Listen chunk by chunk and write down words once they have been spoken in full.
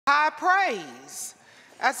high praise.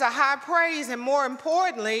 That's a high praise, and more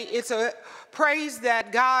importantly, it's a praise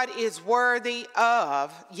that God is worthy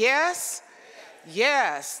of. Yes?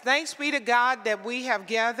 Yes. Thanks be to God that we have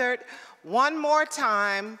gathered one more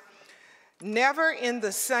time, never in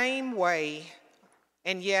the same way,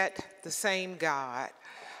 and yet the same God.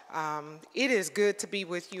 It is good to be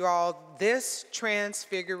with you all this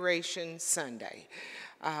Transfiguration Sunday.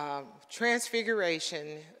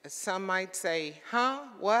 Transfiguration, some might say, huh,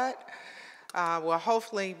 what? Well,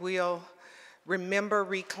 hopefully we'll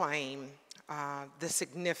reclaim the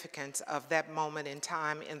significance of that moment in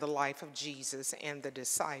time in the life of Jesus and the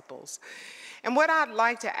disciples. And what I'd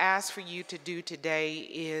like to ask for you to do today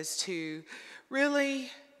is to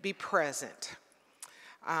really be present,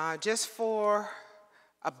 just for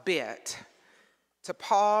a bit, to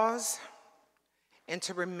pause and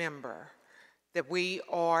to remember that we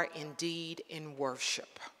are indeed in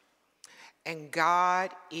worship. And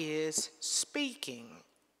God is speaking,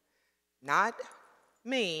 not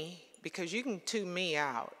me, because you can tune me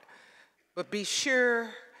out, but be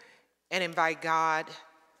sure and invite God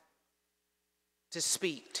to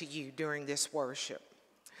speak to you during this worship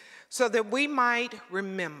so that we might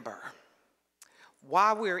remember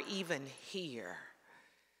why we're even here,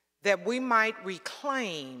 that we might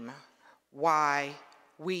reclaim why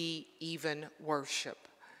we even worship.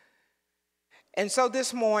 And so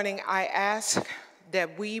this morning, I ask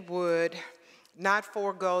that we would not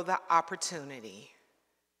forego the opportunity,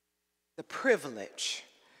 the privilege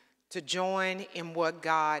to join in what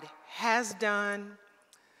God has done,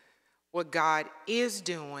 what God is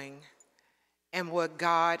doing, and what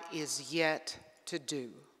God is yet to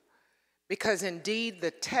do. Because indeed,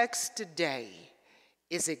 the text today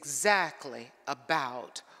is exactly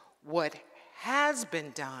about what has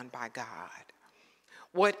been done by God,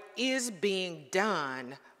 what is being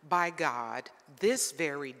done by God this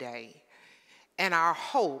very day, and our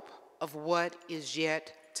hope of what is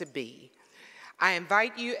yet to be. I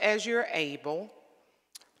invite you, as you're able,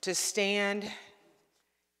 to stand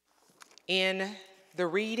in the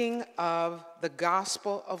reading of the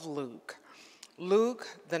Gospel of Luke. Luke,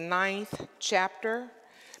 the 9th chapter,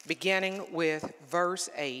 beginning with verse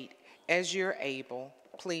 8. As you're able,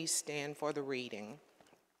 please stand for the reading.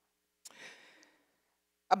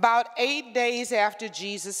 About 8 days after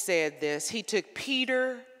Jesus said this, he took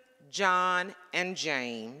Peter, John, and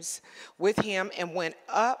James with him and went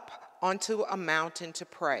up onto a mountain to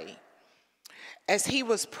pray. As he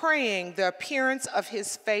was praying, the appearance of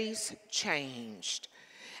his face changed,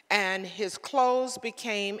 and his clothes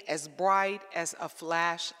became as bright as a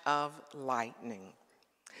flash of lightning.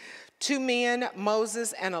 Two men,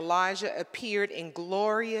 Moses and Elijah, appeared in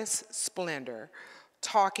glorious splendor,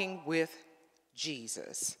 talking with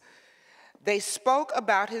Jesus. They spoke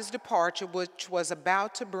about his departure, which was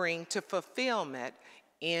about to bring to fulfillment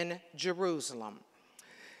in Jerusalem.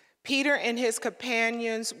 Peter and his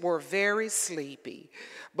companions were very sleepy,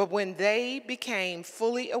 but when they became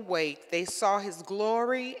fully awake, they saw his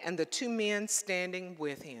glory and the two men standing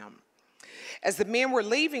with him. As the men were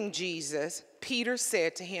leaving Jesus, Peter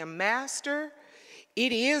said to him, "Master,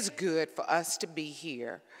 it is good for us to be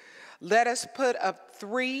here. Let us put up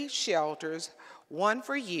 3 shelters, one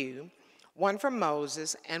for you, one for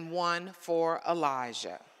Moses, and one for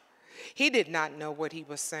Elijah." He did not know what he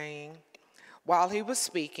was saying. While he was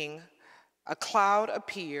speaking, a cloud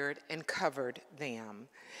appeared and covered them,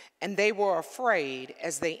 and they were afraid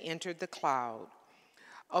as they entered the cloud.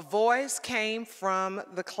 A voice came from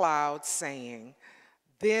the cloud saying,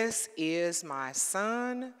 "This is my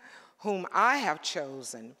son, whom I have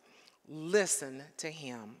chosen. Listen to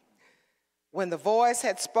him." When the voice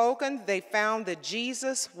had spoken, they found that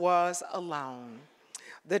Jesus was alone.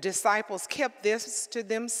 The disciples kept this to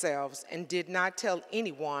themselves and did not tell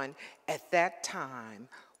anyone at that time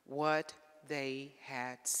what they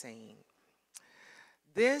had seen.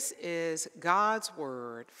 This is God's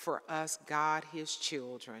word for us, God, his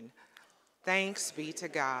children. Thanks be to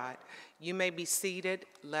God. You may be seated.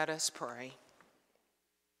 Let us pray.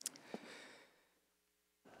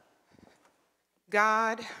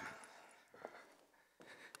 God,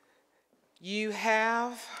 you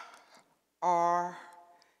have, are,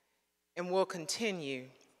 and will continue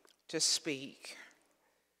to speak.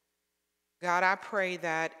 God, I pray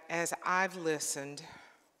that as I've listened,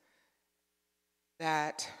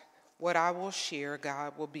 that what I will share,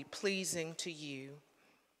 God, will be pleasing to you.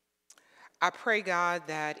 I pray, God,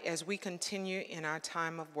 that as we continue in our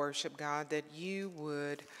time of worship, God, that you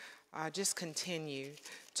would just continue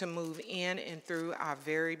to move in and through our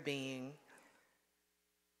very being,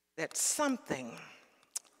 that something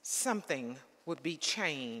would be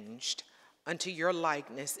changed unto your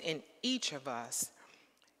likeness in each of us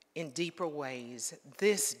in deeper ways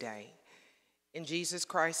this day. In Jesus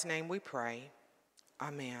Christ's name we pray.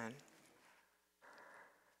 Amen.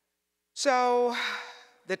 So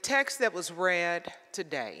the text that was read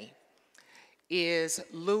today is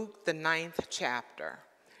Luke, the 9th chapter.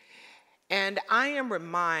 And I am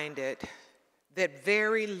reminded that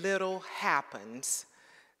very little happens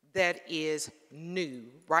that is new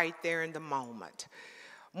right there in the moment.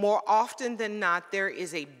 More often than not, there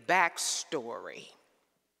is a backstory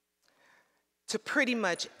to pretty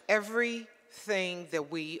much everything that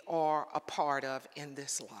we are a part of in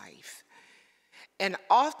this life. And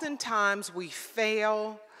oftentimes we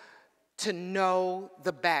fail to know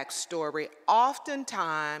the backstory.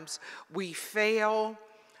 Oftentimes we fail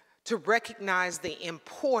to recognize the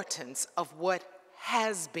importance of what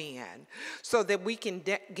has been so that we can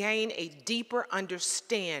gain a deeper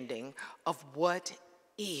understanding of what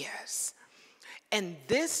is. And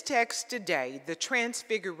this text today, the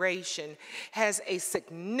Transfiguration, has a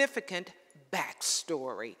significant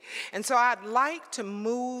backstory. And so I'd like to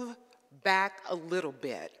move back a little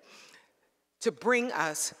bit to bring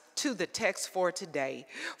us to the text for today.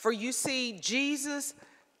 For you see, Jesus'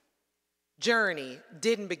 journey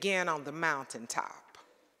didn't begin on the mountaintop.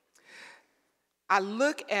 I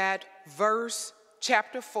look at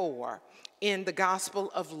chapter 4 in the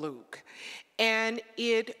Gospel of Luke, and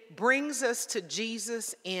it brings us to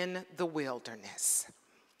Jesus in the wilderness.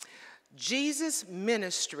 Jesus'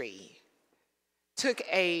 ministry took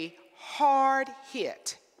a hard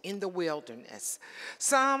hit in the wilderness.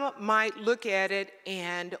 Some might look at it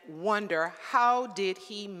and wonder, how did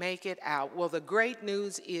he make it out? Well, the great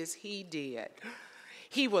news is he did.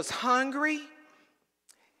 He was hungry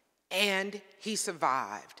and he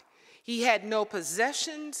survived. He had no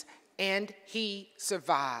possessions and he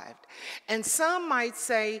survived. And some might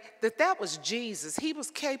say that that was Jesus. He was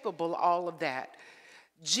capable of all of that.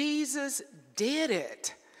 Jesus did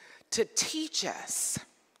it to teach us.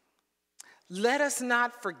 Let us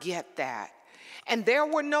not forget that. And there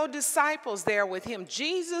were no disciples there with him.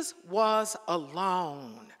 Jesus was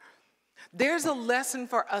alone. There's a lesson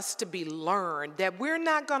for us to be learned, that we're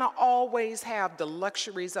not going to always have the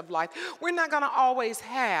luxuries of life. We're not going to always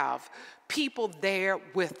have people there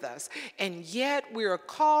with us. And yet we are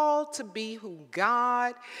called to be who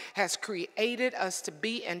God has created us to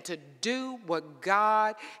be and to do what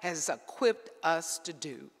God has equipped us to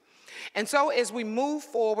do. And so as we move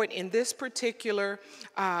forward in this particular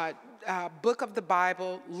book of the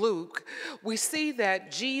Bible, Luke, we see that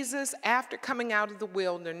Jesus, after coming out of the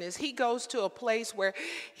wilderness, he goes to a place where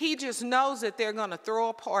he just knows that they're going to throw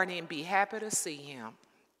a party and be happy to see him.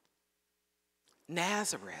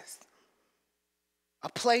 Nazareth, a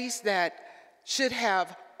place that should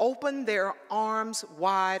have opened their arms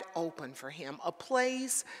wide open for him, a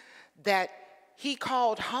place that he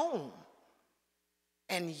called home.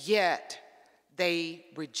 And yet they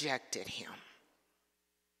rejected him.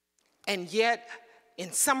 And yet,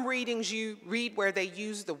 in some readings you read where they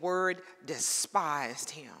use the word despised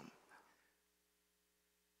him.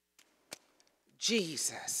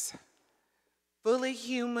 Jesus, fully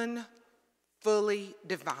human, fully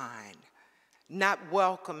divine, not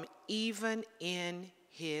welcome even in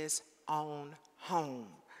his own home,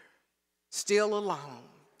 still alone.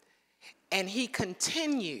 And he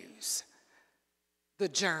continues the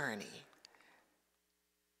journey.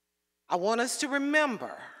 I want us to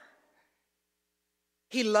remember,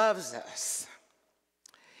 he loves us.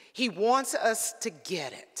 He wants us to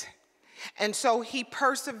get it. And so he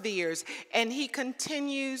perseveres and he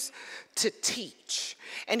continues to teach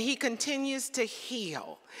and he continues to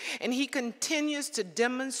heal and he continues to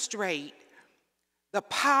demonstrate the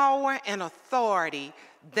power and authority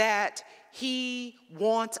that he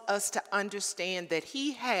wants us to understand that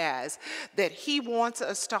he has, that he wants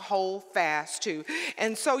us to hold fast to.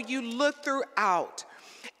 And so you look throughout,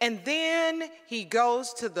 and then he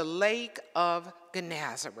goes to the lake of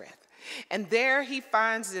Gennesaret. And there he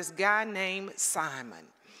finds this guy named Simon.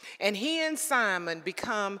 And he and Simon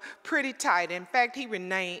become pretty tight. In fact, he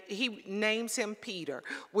names him Peter,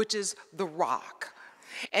 which is the rock.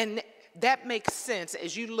 And that makes sense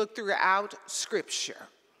as you look throughout Scripture.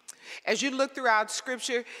 As you look throughout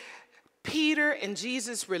Scripture, Peter and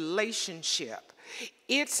Jesus' relationship,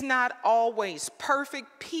 it's not always perfect.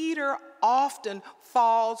 Peter often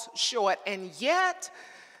falls short, and yet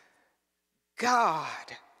God,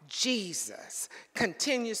 Jesus,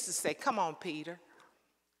 continues to say, come on, Peter.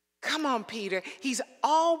 Come on, Peter. He's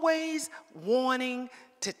always wanting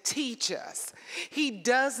to teach us. He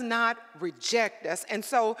does not reject us. And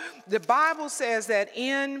so the Bible says that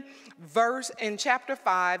in chapter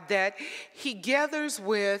 5 that he gathers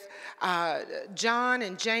with John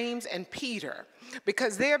and James and Peter,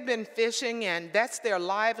 because they've been fishing and that's their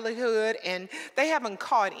livelihood and they haven't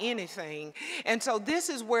caught anything. And so this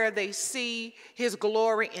is where they see his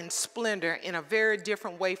glory and splendor in a very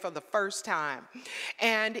different way for the first time.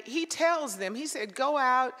 And he tells them, he said, go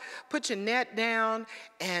out, put your net down,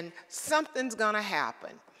 and something's gonna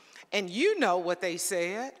happen. And you know what they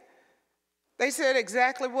said. They said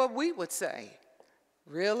exactly what we would say.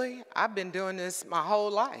 Really? I've been doing this my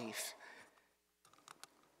whole life.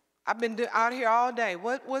 I've been out here all day.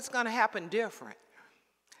 What's going to happen different?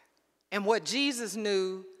 And what Jesus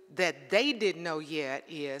knew that they didn't know yet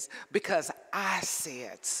is, because I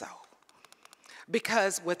said so.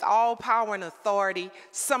 Because with all power and authority,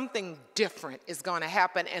 something different is going to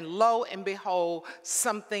happen. And lo and behold,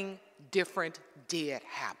 something different did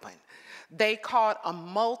happen. They caught a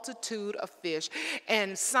multitude of fish.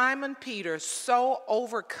 And Simon Peter, so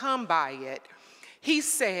overcome by it, he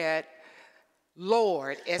said,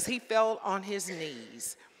 Lord, as he fell on his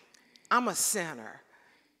knees, I'm a sinner.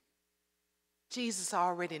 Jesus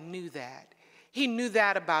already knew that. He knew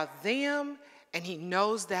that about them, and he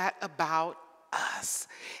knows that about us.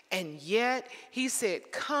 And yet he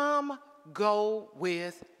said, come, go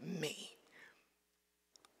with me.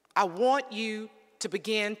 I want you to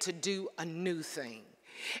begin to do a new thing.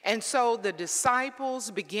 And so the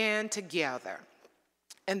disciples began together,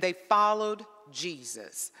 and they followed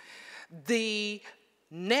Jesus. The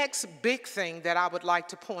next big thing that I would like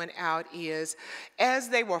to point out is, as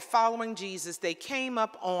they were following Jesus, they came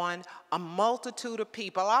up on a multitude of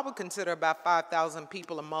people. I would consider about 5,000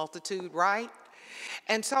 people a multitude, right?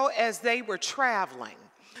 And so as they were traveling,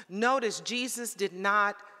 notice Jesus did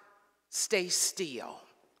not stay still.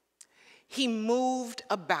 He moved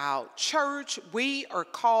about. Church, we are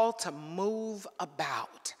called to move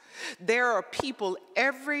about. There are people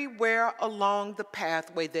everywhere along the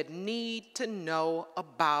pathway that need to know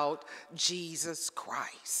about Jesus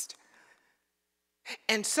Christ.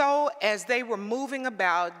 And so as they were moving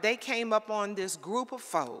about, they came up on this group of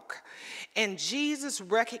folk, and Jesus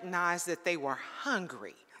recognized that they were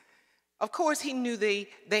hungry. Of course, he knew they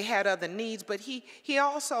had other needs, but he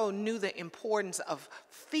also knew the importance of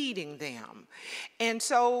feeding them. And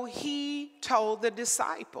so he told the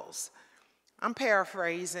disciples, I'm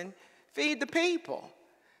paraphrasing, feed the people.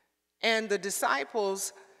 And the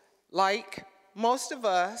disciples, like most of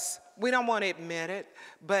us, we don't want to admit it,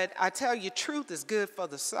 but I tell you, truth is good for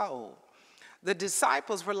the soul. The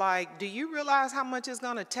disciples were like, do you realize how much it's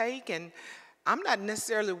going to take? And I'm not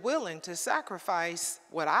necessarily willing to sacrifice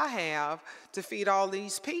what I have to feed all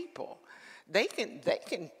these people. They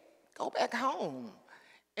can go back home.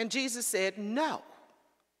 And Jesus said, no.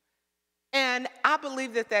 And I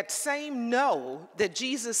believe that same no that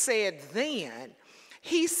Jesus said then,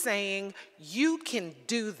 he's saying, you can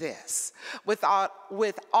do this with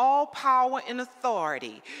all power and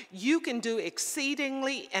authority. You can do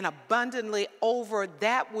exceedingly and abundantly over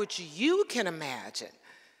that which you can imagine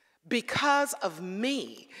because of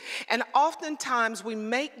me. And oftentimes we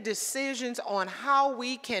make decisions on how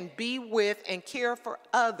we can be with and care for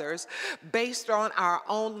others based on our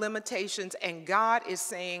own limitations. And God is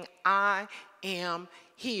saying, I am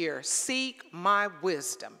here. Seek my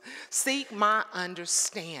wisdom. Seek my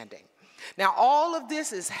understanding. Now, all of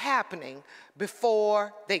this is happening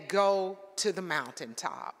before they go to the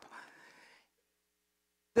mountaintop.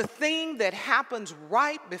 The thing that happens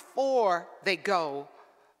right before they go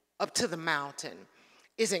up to the mountain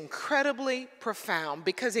is incredibly profound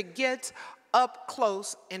because it gets up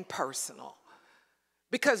close and personal.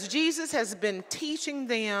 Because Jesus has been teaching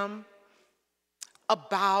them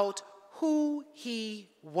about who he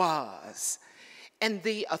was and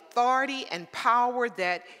the authority and power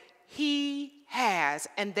that he has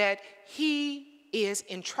and that he is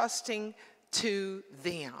entrusting to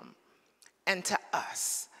them and to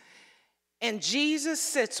us. And Jesus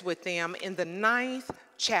sits with them in the 9th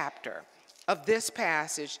chapter of this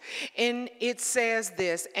passage, and it says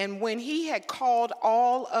this, and when he had called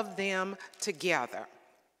all of them together,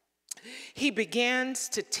 he begins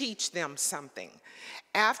to teach them something.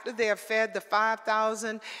 After they have fed the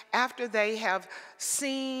 5,000, after they have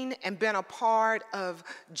seen and been a part of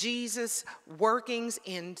Jesus' workings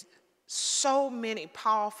in so many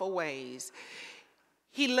powerful ways,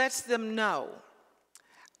 he lets them know,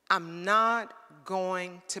 I'm not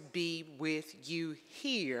going to be with you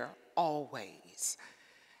here always.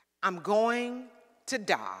 I'm going to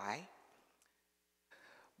die,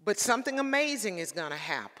 but something amazing is going to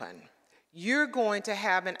happen. you're going to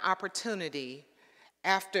have an opportunity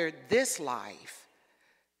after this life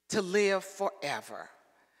to live forever.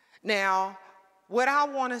 Now, what I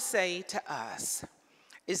want to say to us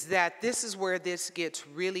is that this is where this gets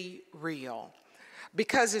really real.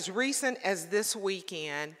 Because as recent as this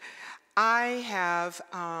weekend, I have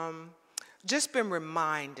just been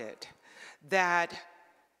reminded that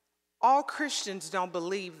all Christians don't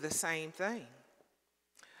believe the same thing.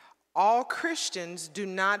 All Christians do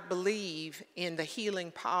not believe in the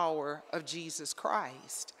healing power of Jesus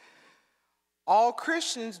Christ. All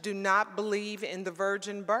Christians do not believe in the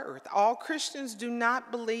virgin birth. All Christians do not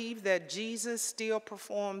believe that Jesus still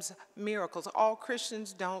performs miracles. All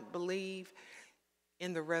Christians don't believe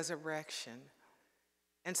in the resurrection.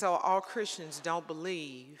 And so all Christians don't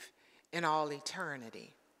believe in all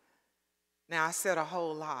eternity. Now, I said a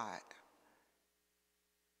whole lot.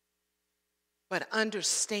 But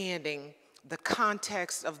understanding the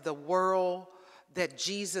context of the world that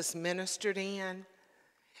Jesus ministered in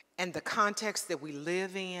and the context that we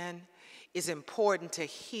live in is important to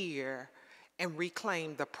hear and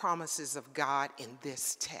reclaim the promises of God in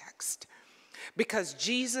this text. Because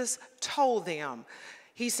Jesus told them,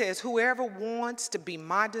 he says, whoever wants to be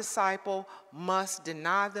my disciple must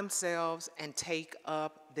deny themselves and take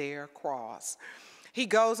up their cross. He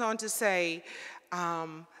goes on to say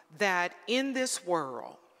that in this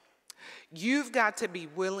world, you've got to be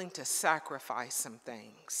willing to sacrifice some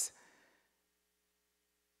things.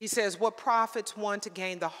 He says, what profits one to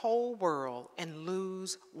gain the whole world and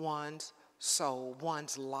lose one's soul,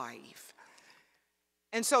 one's life?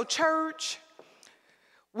 And so, church,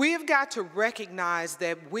 we've got to recognize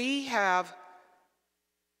that we have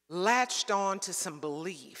latched on to some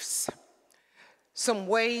beliefs, some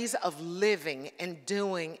ways of living and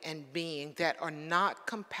doing and being that are not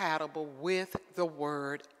compatible with the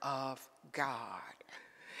Word of God.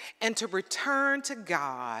 And to return to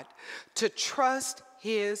God, to trust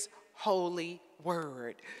His holy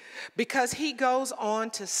word. Because he goes on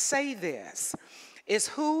to say this, is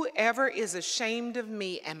whoever is ashamed of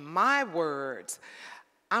me and my words,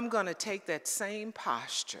 I'm going to take that same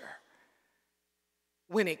posture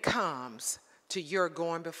when it comes to your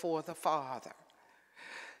going before the Father.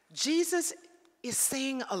 Jesus is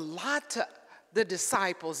saying a lot to the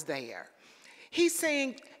disciples there. He's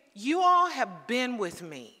saying, you all have been with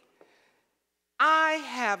me. I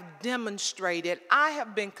have demonstrated, I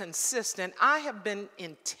have been consistent, I have been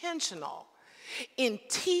intentional in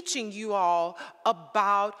teaching you all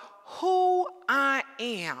about who I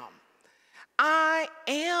am. I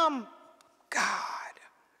am God.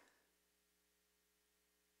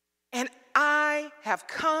 And I have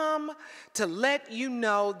come to let you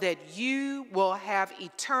know that you will have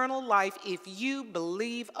eternal life if you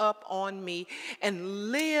believe up on me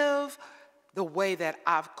and live the way that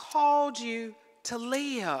I've called you to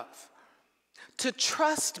live, to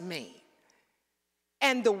trust me.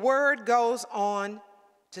 And the word goes on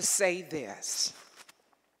to say this.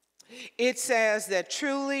 It says that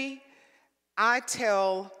truly I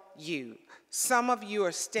tell you, some of you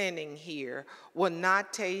are standing here will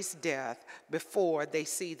not taste death before they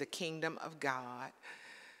see the kingdom of God.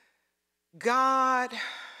 God,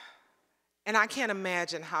 and I can't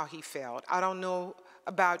imagine how he felt. I don't know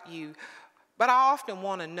about you, but I often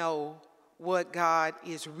want to know what God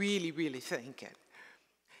is really, really thinking.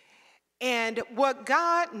 And what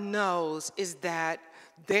God knows is that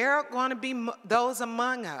there are going to be those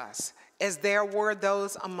among us, as there were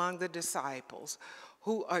those among the disciples,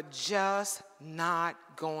 who are just not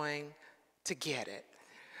going to get it,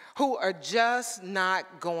 who are just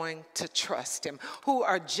not going to trust him, who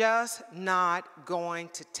are just not going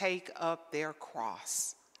to take up their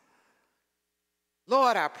cross.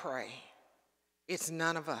 Lord, I pray it's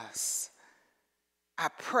none of us. I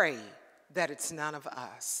pray that it's none of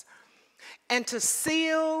us. And to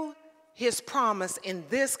seal his promise in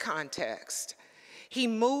this context, he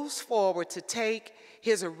moves forward to take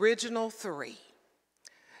his original three,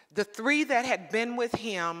 the three that had been with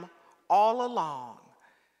him all along,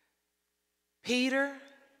 Peter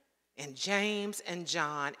and James and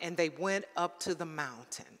John, and they went up to the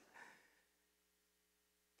mountain.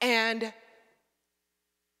 And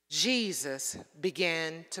Jesus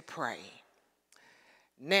began to pray.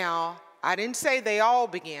 Now, I didn't say they all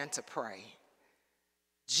began to pray.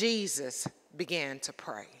 Jesus began to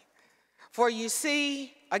pray. For you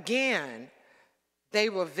see, again, they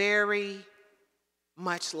were very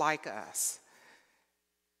much like us.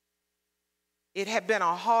 It had been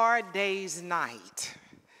a hard day's night,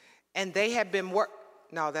 and they had been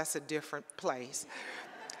no, that's a different place.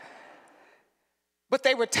 But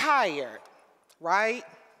they were tired, right?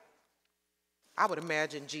 I would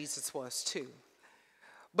imagine Jesus was too.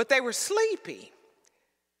 But they were sleepy.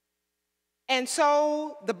 And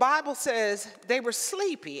so the Bible says they were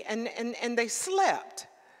sleepy and they slept.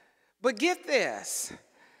 But get this,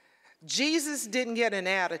 Jesus didn't get an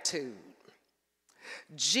attitude.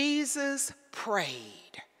 Jesus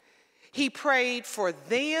prayed. He prayed for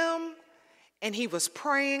them, and he was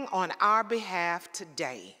praying on our behalf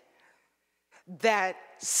today that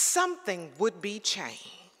something would be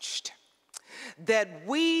changed, that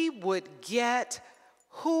we would get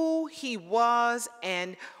who he was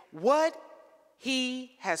and what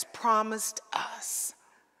he has promised us.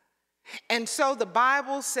 And so the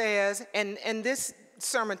Bible says, and this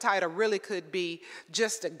sermon title really could be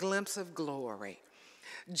just a glimpse of glory.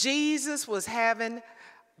 Jesus was having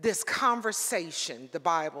this conversation, the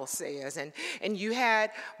Bible says, and you had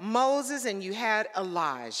Moses and you had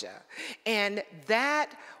Elijah, and that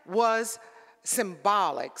was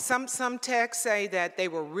symbolic. Some texts say that they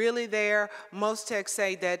were really there. Most texts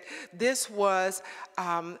say that this was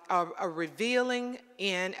a revealing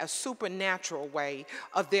in a supernatural way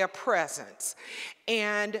of their presence.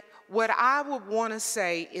 And what I would want to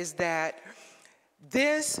say is that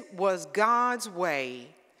this was God's way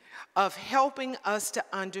of helping us to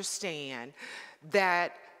understand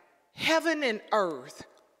that heaven and earth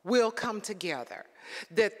will come together,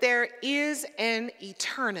 that there is an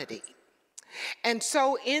eternity. And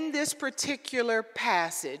so in this particular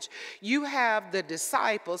passage, you have the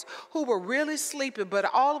disciples who were really sleeping, but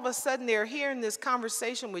all of a sudden they're hearing this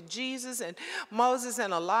conversation with Jesus and Moses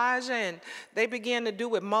and Elijah, and they begin to do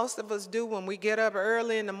what most of us do when we get up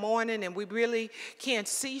early in the morning and we really can't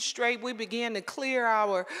see straight. We begin to clear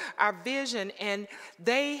our vision, and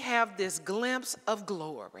they have this glimpse of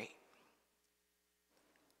glory.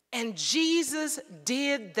 And Jesus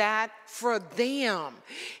did that for them.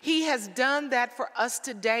 He has done that for us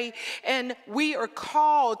today. And we are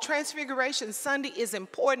called, Transfiguration Sunday is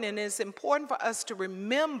important, and it's important for us to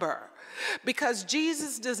remember, because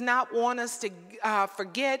Jesus does not want us to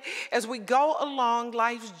forget as we go along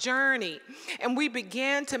life's journey and we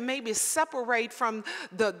begin to maybe separate from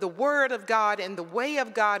the Word of God and the way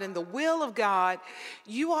of God and the will of God.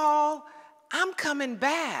 You all, I'm coming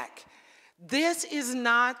back. This is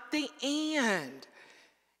not the end.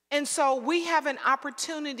 And so we have an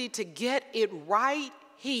opportunity to get it right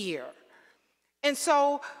here. And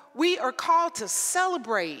so we are called to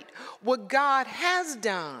celebrate what God has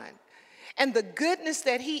done and the goodness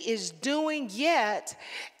that he is doing yet,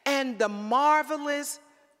 and the marvelous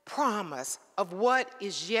promise of what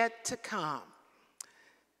is yet to come.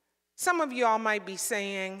 Some of y'all might be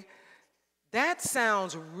saying, that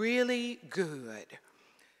sounds really good.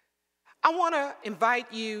 I want to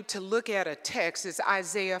invite you to look at a text. It's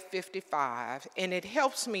Isaiah 55, and it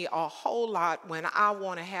helps me a whole lot when I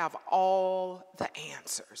want to have all the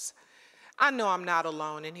answers. I know I'm not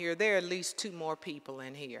alone in here. There are at least two more people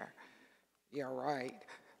in here. Yeah, right.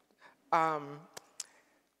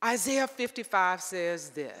 Isaiah 55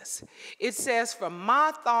 says this. It says, "For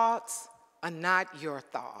my thoughts are not your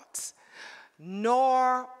thoughts,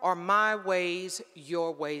 nor are my ways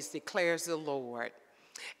your ways, declares the Lord.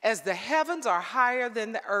 As the heavens are higher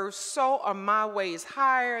than the earth, so are my ways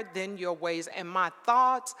higher than your ways, and my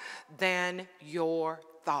thoughts than your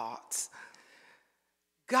thoughts."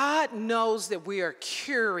 God knows that we are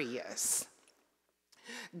curious.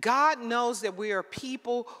 God knows that we are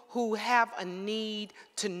people who have a need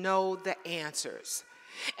to know the answers.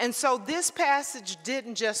 And so this passage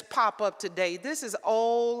didn't just pop up today. This is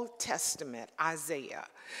Old Testament, Isaiah.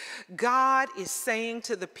 God is saying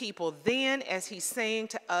to the people then, as he's saying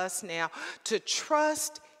to us now, to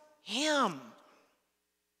trust him.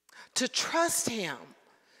 To trust him.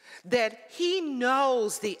 That he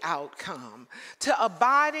knows the outcome. To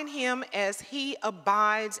abide in him as he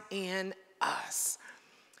abides in us.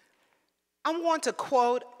 I want to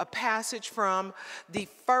quote a passage from the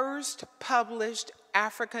first published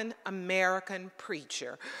African-American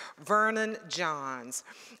preacher, Vernon Johns.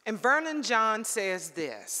 And Vernon Johns says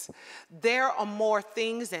this: "There are more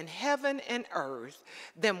things in heaven and earth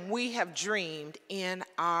than we have dreamed in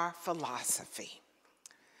our philosophy."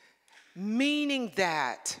 Meaning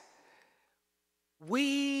that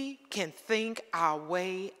we can think our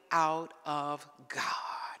way out of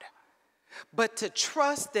God, but to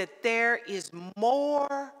trust that there is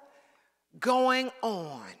more going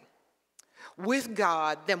on with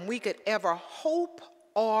God than we could ever hope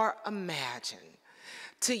or imagine.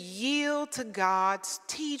 To yield to God's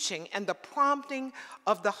teaching and the prompting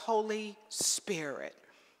of the Holy Spirit.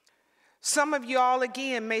 Some of y'all,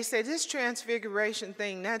 again, may say, this transfiguration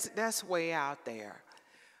thing, that's way out there.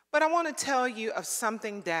 But I want to tell you of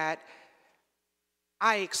something that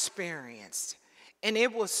I experienced. And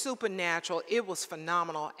it was supernatural, it was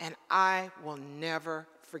phenomenal, and I will never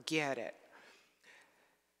forget it.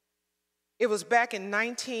 It was back in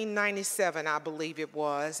 1997, I believe it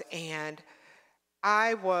was, and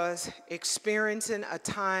I was experiencing a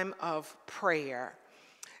time of prayer.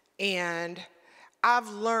 And I've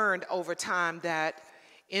learned over time that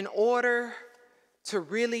in order to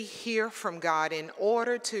really hear from God, in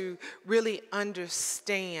order to really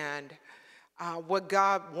understand what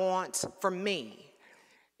God wants from me,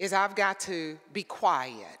 is I've got to be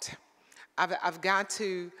quiet. I've got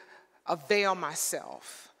to avail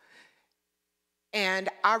myself. And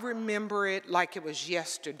I remember it like it was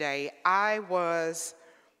yesterday. I was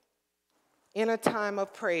in a time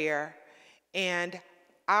of prayer, and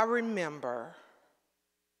I remember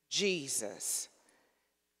Jesus.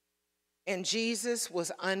 And Jesus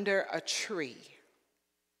was under a tree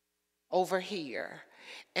over here.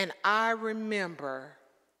 And I remember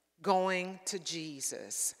going to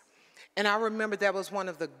Jesus. And I remember that was one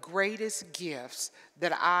of the greatest gifts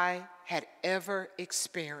that I had ever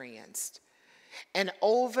experienced. And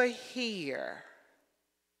over here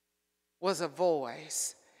was a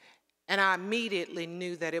voice, and I immediately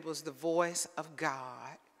knew that it was the voice of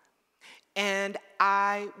God. And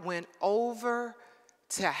I went over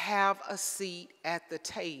to have a seat at the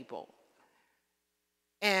table.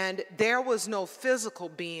 And there was no physical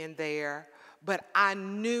being there, but I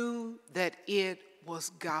knew that it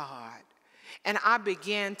was God. And I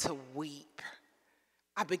began to weep.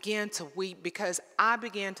 I began to weep because I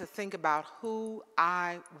began to think about who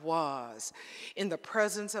I was in the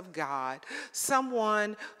presence of God,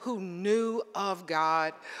 someone who knew of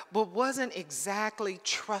God but wasn't exactly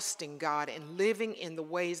trusting God and living in the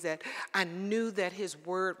ways that I knew that His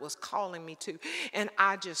word was calling me to. And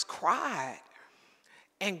I just cried.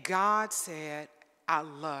 And God said, I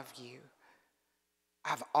love you.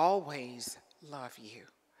 I've always loved you.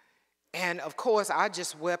 And of course, I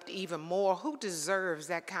just wept even more. Who deserves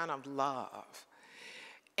that kind of love?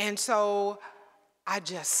 And so I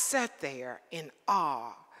just sat there in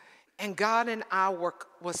awe. And God and I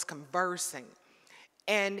was conversing.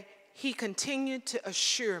 And He continued to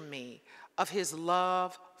assure me of His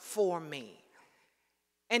love for me.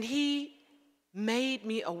 And He made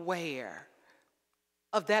me aware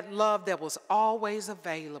of that love that was always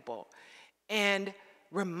available and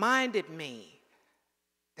reminded me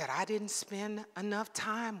that I didn't spend enough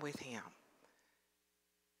time with Him.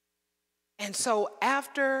 And so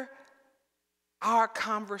after our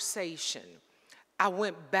conversation, I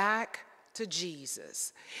went back to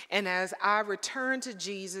Jesus. And as I returned to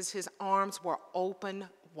Jesus, His arms were open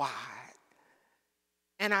wide.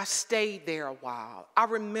 And I stayed there a while. I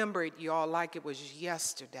remember it, y'all, like it was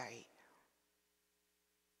yesterday.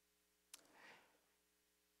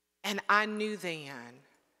 And I knew then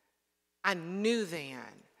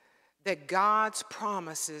that God's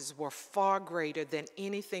promises were far greater than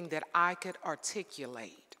anything that I could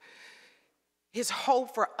articulate. His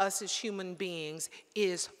hope for us as human beings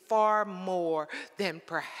is far more than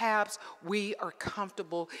perhaps we are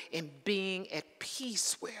comfortable in being at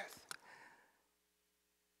peace with.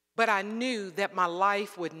 But I knew that my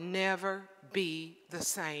life would never be the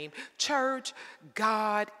same. Church,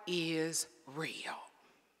 God is real.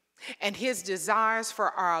 And His desires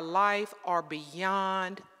for our life are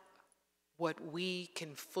beyond what we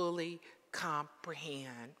can fully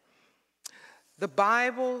comprehend. The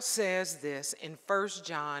Bible says this in 1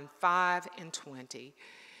 John 5:20.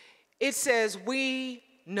 It says, we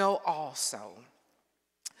know also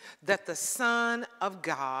that the Son of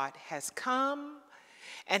God has come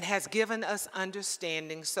and has given us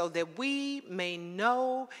understanding so that we may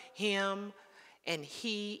know Him, and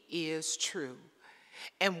He is true.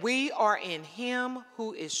 And we are in Him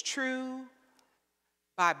who is true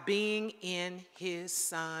by being in His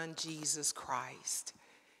Son, Jesus Christ.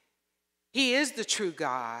 He is the true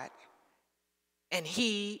God, and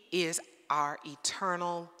He is our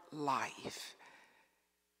eternal life.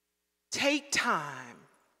 Take time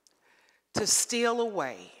to steal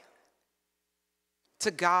away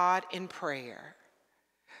to God in prayer,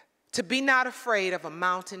 to be not afraid of a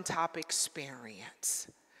mountaintop experience,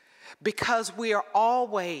 because we are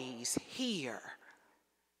always here.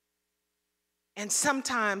 And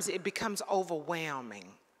sometimes it becomes overwhelming.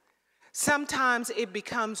 Sometimes it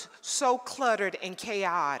becomes so cluttered and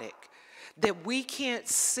chaotic that we can't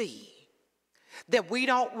see, that we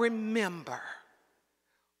don't remember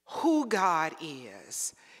who God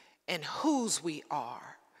is and whose we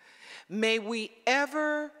are. May we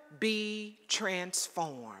ever be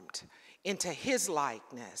transformed into His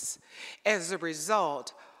likeness as a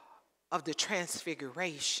result of the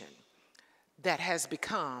transfiguration that has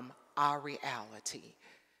become our reality.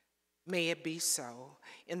 May it be so.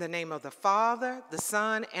 In the name of the Father, the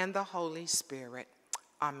Son, and the Holy Spirit.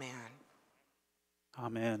 Amen.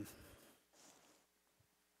 Amen.